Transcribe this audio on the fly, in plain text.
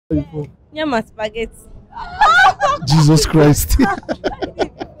Yam and spaghetti. Jesus Christ.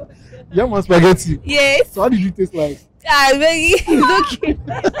 Yam and spaghetti. Yes. So how did you taste like? Very. It's okay.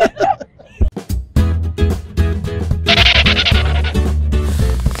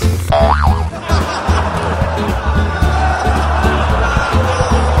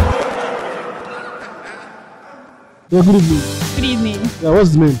 Yeah, good evening. Good evening. Yeah,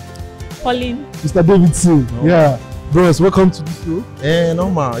 what's the name? Pauline. Mr. Davidson. No. Yeah. Bros, welcome to this show. No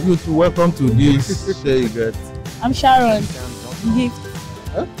man, you too, welcome to this show you get. I'm Sharon. Gift.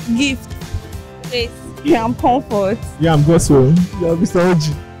 Huh? Gift. Grace. Yeah, I'm Comfort. Yeah, I'm Gosso. Yeah, Mr.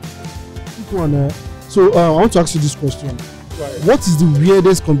 Oji. So, I want to ask you this question. Right. What is the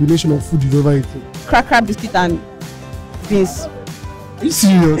weirdest combination of food you've ever eaten? Cracker, biscuit, and beans. Are you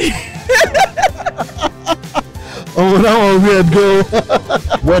serious? Oh, that one weird, girl.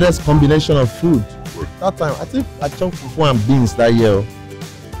 Weirdest combination of food. That time, I think I chunked fufu and beans that year. Are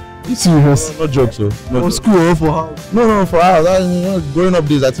you serious? No jokes, so. No for school or for house? No, for house. Growing up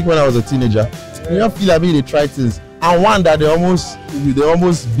days, I think when I was a teenager. You don't feel like me, they try things. And one that they almost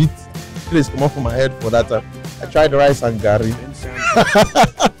beat place come off from my head for that time. I tried rice and gari.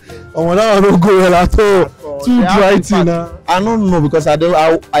 Oh, that one don't go well at all. Too dry thing. I don't know because I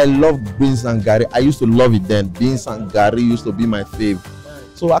love beans and gari. I used to love it then. Beans and gari used to be my fave.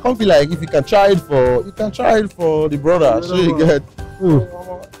 So I can't feel like if you can try it for the brother. So you get.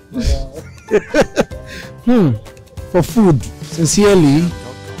 For food, sincerely,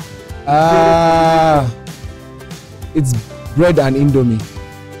 it's bread and indomie.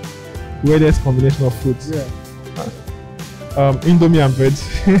 Weirdest combination of foods. Yeah. Indomie and bread.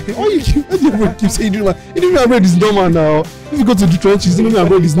 Oh, you keep saying indomie and bread is normal now. If you go to the trenches, indomie and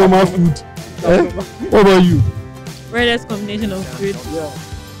bread is normal food. What about you? Weirdest combination of food. Yeah.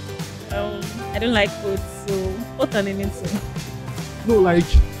 I don't like food, so what an anything. No, like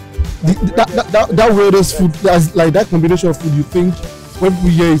that weirdest food, that's like that combination of food. You think when people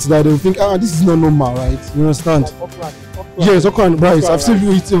hear it, that they'll think, this is not normal, right? You understand? Yes, okra and rice. I've seen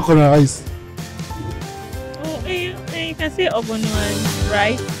you eating okra and rice. Oh, you can say ogbono and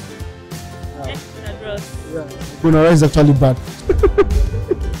rice. Ogbono rice is actually bad.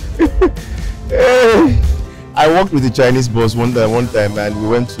 I worked with a Chinese boss one time and we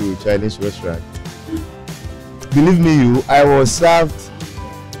went to a Chinese restaurant. Believe me, I was served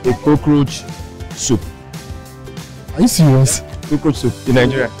a cockroach soup. Are you serious? Cockroach soup in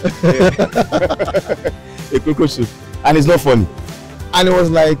Nigeria. A cockroach soup. And it's not funny. And it was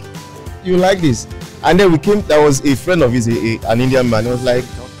like, you like this? And then we came, there was a friend of his, an Indian man. He was like,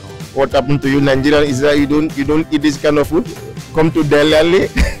 what happened to you Nigerian? Is that you don't eat this kind of food? Come to Delhi.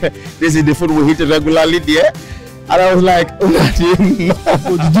 This is the food we eat regularly there. And I was like, so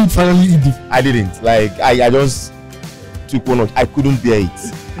did you finally eat it? I didn't. Like I just took one. I couldn't bear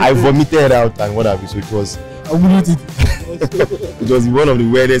it. I vomited out and what have you. So it was. I wouldn't eat it. It was one of the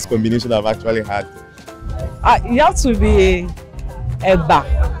weirdest combinations I've actually had. You have to be eba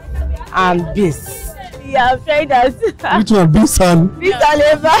and beans. Yeah, I've tried that. Which one? Beans and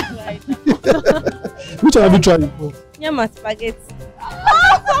eba. Which one have you tried before? Yam and spaghetti.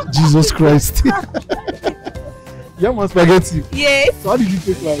 Jesus Christ. Yam and spaghetti. Yes. So how did you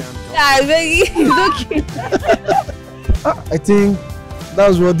taste like? Very. It's okay. I think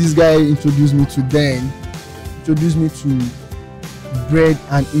that's what this guy introduced me to then. Introduced me to bread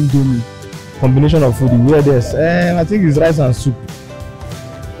and indomie. Combination of food, the weirdest. I think it's rice and soup.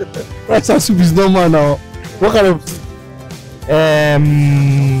 Rice and soup is normal now. What kind of?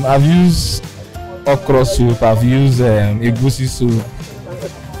 I've used okra soup. I've used egusi soup.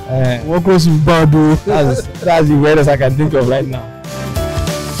 Okra soup bad though. That's the weirdest I can think of right now.